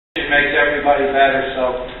makes everybody better.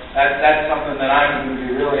 So that's something that I'm going to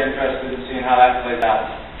be really interested in seeing how that plays out.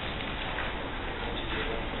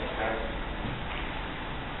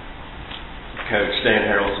 Coach Stan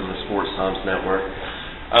Harrelson, the Sports Times Network.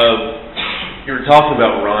 You were talking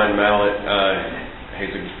about Ryan Mallett.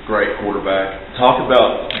 He's a great quarterback. Talk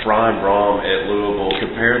about Brian Brom at Louisville.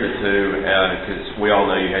 Compare the two, because we all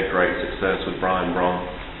know you had great success with Brian Brom.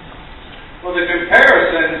 Well, the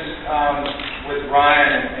comparisons with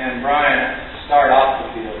Ryan and Brian start off the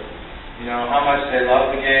field. You know, how much they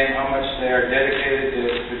love the game, how much they are dedicated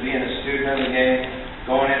to being a student of the game,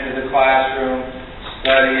 going into the classroom,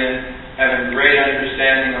 studying, having great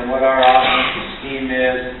understanding of what our offensive scheme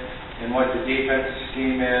is and what the defensive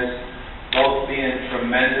scheme is, both being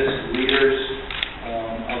tremendous leaders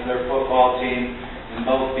of their football team and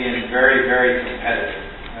both being very, very competitive.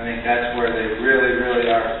 I think that's where they really, really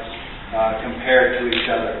are compared to each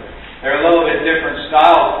other. They're a little bit different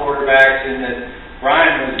style quarterbacks in that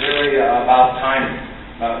Brian was really about timing,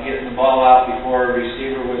 about getting the ball out before a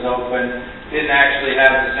receiver was open. Didn't actually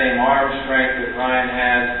have the same arm strength that Ryan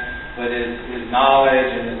had, but his knowledge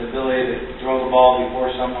and his ability to throw the ball before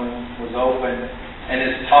someone was open, and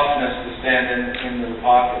his toughness to stand into the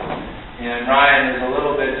pocket. And Ryan is a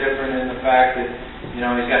little bit different in the fact that, you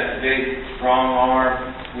know, he's got the big, strong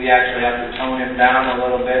arm. We actually have to tone him down a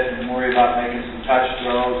little bit and worry about making some touch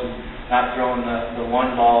throws and not throwing the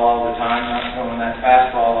one ball all the time, not throwing that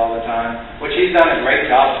fastball all the time, which he's done a great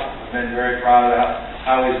job of. I've been very proud of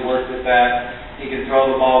how he's worked with that. He can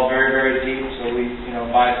throw the ball very, very deep, so we, you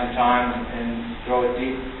know, buy some time and throw it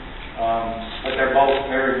deep. But they're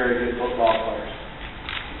both very, very good football players.